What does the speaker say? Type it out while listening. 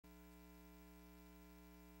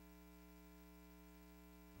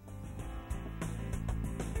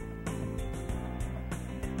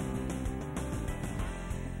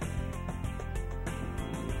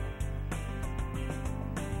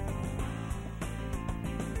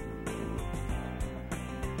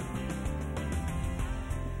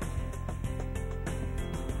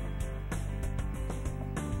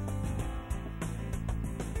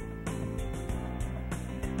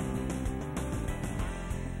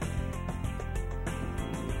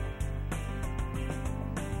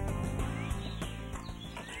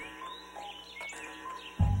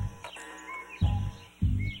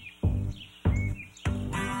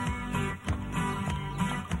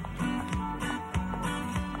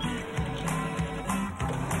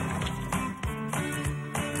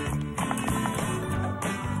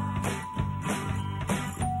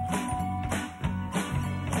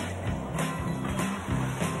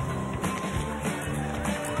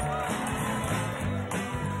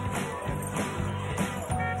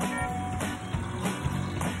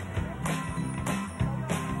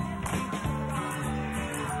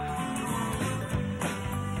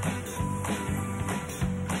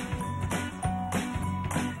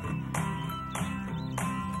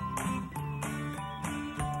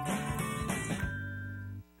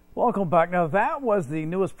Welcome back. Now, that was the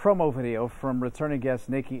newest promo video from returning guests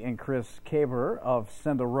Nikki and Chris Caber of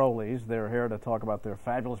Cinderollies. They're here to talk about their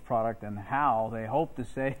fabulous product and how they hope to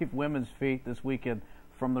save women's feet this weekend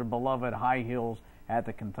from their beloved high heels at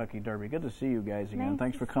the Kentucky Derby. Good to see you guys again.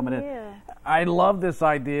 Thanks for coming in. I love this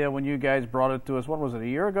idea when you guys brought it to us. What was it, a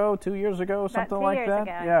year ago, 2 years ago, something like that?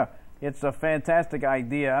 Yeah, it's a fantastic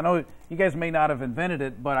idea. I know you guys may not have invented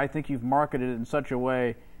it, but I think you've marketed it in such a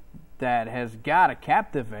way that has got to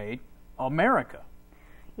captivate America.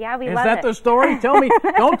 Yeah, we love it. Is that the story? Tell me.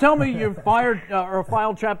 Don't tell me you're fired or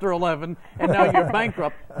filed Chapter 11 and now you're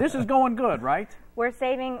bankrupt. This is going good, right? We're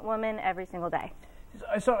saving women every single day.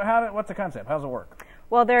 So what's the concept? How does it work?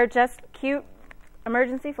 Well, they're just cute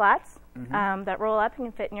emergency flats that roll up and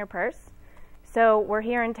can fit in your purse. So we're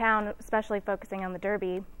here in town, especially focusing on the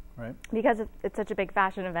Derby, right? Because it's such a big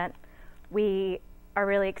fashion event. We are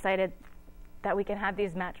really excited that we can have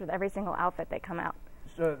these match with every single outfit they come out.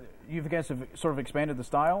 So you guys have sort of expanded the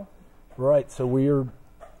style? Right. So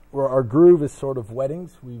our groove is sort of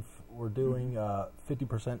weddings. We're doing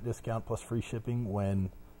 50% discount plus free shipping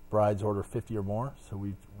when brides order 50 or more. So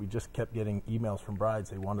we just kept getting emails from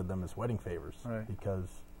brides. They wanted them as wedding favors, right? Because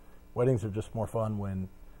weddings are just more fun when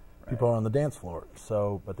people are on the dance floor.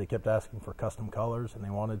 So, but they kept asking for custom colors, and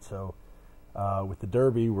they wanted so. With the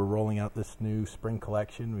Derby, we're rolling out this new spring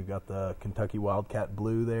collection. We've got the Kentucky Wildcat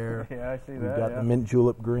Blue there. Yeah, I see that. We've got the Mint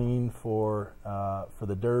Julep Green for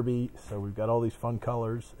the Derby. So we've got all these fun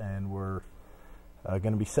colors, and we're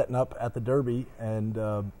going to be setting up at the Derby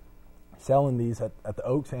and selling these at the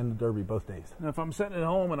Oaks and the Derby both days. Now, if I'm sitting at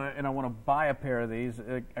home and I want to buy a pair of these,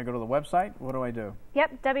 I go to the website. What do I do?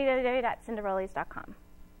 Yep, www.cinderollies.com.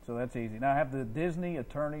 So that's easy. Now, have the Disney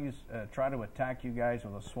attorneys try to attack you guys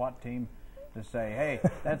with a SWAT team to say, hey,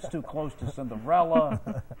 that's too close to Cinderella.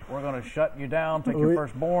 We're going to shut you down, take your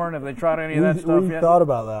firstborn. Have they tried any of that stuff yet? We thought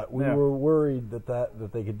about that. We were worried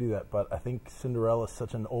that they could do that, but I think Cinderella is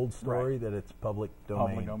such an old story that it's public domain.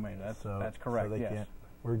 Public domain, that's correct, so they yes. can't.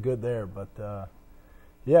 We're good there, but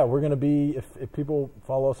yeah, we're going to be, if people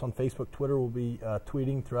follow us on Facebook, Twitter, we'll be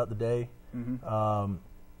tweeting throughout the day to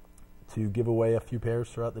give away a few pairs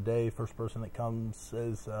throughout the day. First person that comes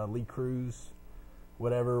says Lee Cruz,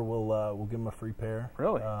 whatever, we'll give them a free pair.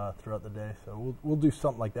 Really? Throughout the day. So we'll do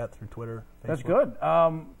something like that through Twitter, Facebook. That's good.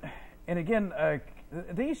 And again,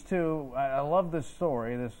 these two, I love this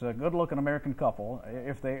story. This good-looking American couple,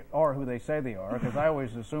 if they are who they say they are, because I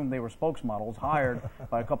always assumed they were spokesmodels hired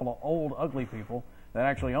by a couple of old, ugly people that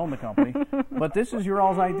actually own the company. But this is your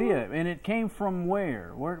all's idea, and it came from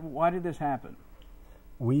where? Why did this happen?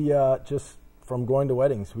 We just from going to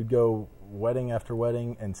weddings, we'd go wedding after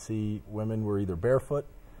wedding and see women were either barefoot,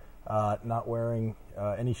 not wearing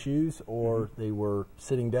any shoes, or they were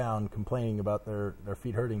sitting down complaining about their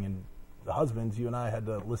feet hurting. And the husbands, you and I, had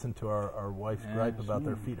to listen to our wife's gripe about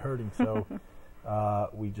their feet hurting. So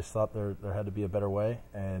we just thought there had to be a better way.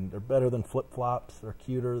 And they're better than flip-flops. They're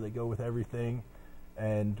cuter. They go with everything.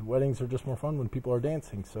 And weddings are just more fun when people are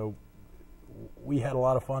dancing. So we had a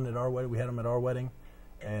lot of fun at our wedding. We had them at our wedding.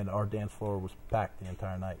 And our dance floor was packed the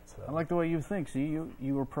entire night. So. I like the way you think. See,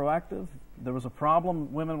 you were proactive. There was a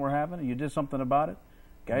problem women were having, and you did something about it.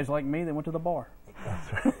 Guys like me, they went to the bar.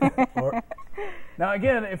 That's right. Now,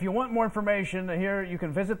 again, if you want more information here, you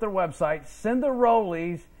can visit their website,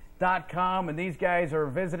 Cinderollies.com. And these guys are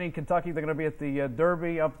visiting Kentucky. They're going to be at the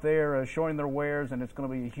Derby up there showing their wares, and it's going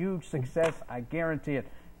to be a huge success. I guarantee it.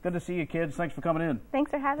 Good to see you, kids. Thanks for coming in. Thanks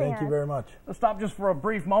for having us. Thank you very much. Let's stop just for a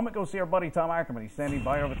brief moment. Go see our buddy Tom Ackerman. He's standing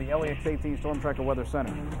by over at the LAX-18 Storm Tracker Weather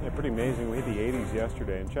Center. Yeah, pretty amazing. We hit the 80s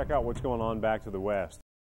yesterday. And check out what's going on back to the west.